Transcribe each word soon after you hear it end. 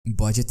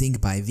Budgeting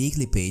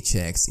biweekly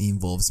paychecks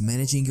involves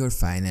managing your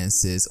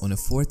finances on a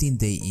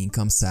 14-day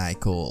income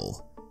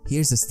cycle.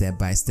 Here's a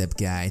step-by-step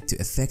guide to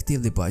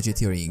effectively budget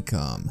your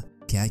income.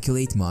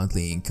 Calculate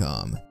monthly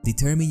income.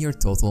 Determine your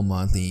total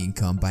monthly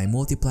income by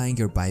multiplying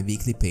your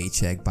biweekly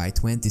paycheck by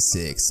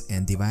 26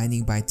 and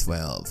dividing by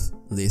 12.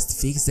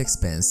 List fixed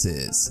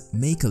expenses.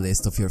 Make a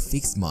list of your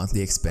fixed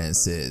monthly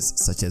expenses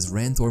such as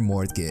rent or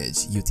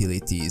mortgage,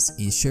 utilities,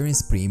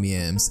 insurance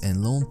premiums,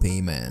 and loan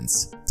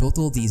payments.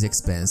 Total these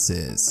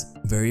expenses.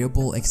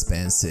 Variable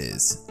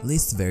expenses.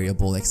 List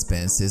variable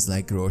expenses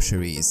like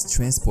groceries,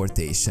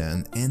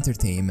 transportation,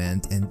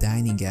 entertainment, and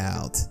dining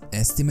out.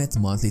 Estimate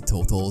monthly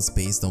totals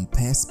based on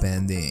past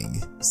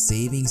spending.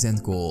 Savings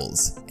and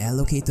goals.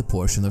 Allocate a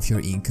portion of your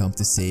income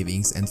to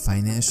savings and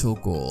financial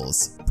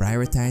goals.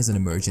 Prioritize an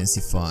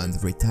emergency fund,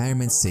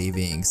 retirement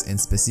savings, and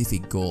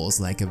specific goals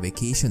like a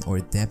vacation or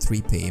debt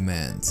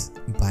repayment.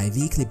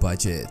 Biweekly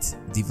budget.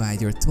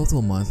 Divide your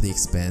total monthly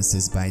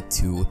expenses by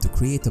 2 to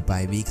create a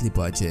biweekly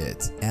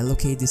budget.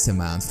 Allocate this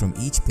amount from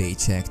each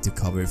paycheck to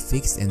cover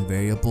fixed and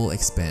variable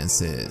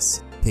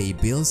expenses. Pay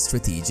bills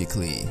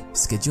strategically.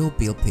 Schedule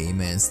bill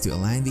payments to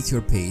align with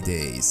your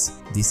paydays.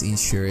 This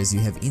ensures you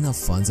have enough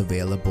funds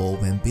available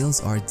when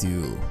bills are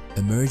due.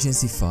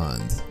 Emergency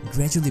fund.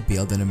 Gradually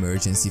build an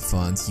emergency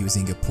fund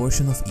using a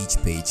portion of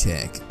each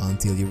paycheck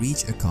until you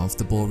reach a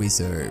comfortable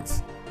reserve.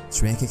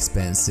 Track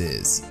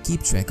expenses.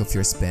 Keep track of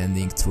your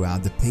spending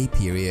throughout the pay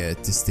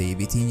period to stay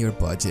within your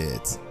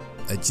budget.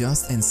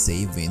 Adjust and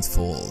save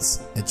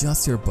windfalls.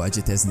 Adjust your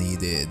budget as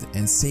needed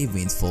and save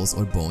windfalls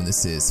or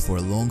bonuses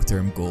for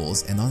long-term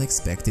goals and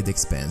unexpected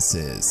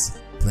expenses.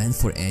 Plan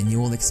for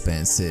annual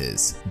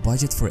expenses.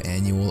 Budget for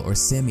annual or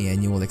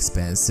semi-annual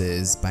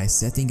expenses by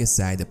setting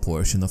aside a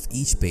portion of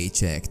each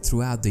paycheck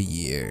throughout the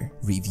year.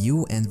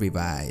 Review and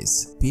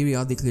revise.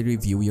 Periodically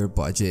review your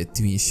budget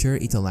to ensure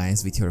it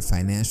aligns with your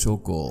financial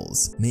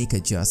goals. Make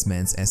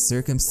adjustments as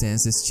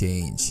circumstances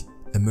change.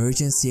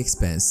 Emergency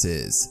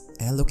expenses.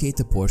 Allocate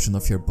a portion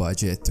of your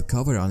budget to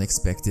cover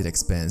unexpected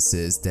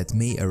expenses that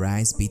may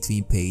arise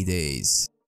between paydays.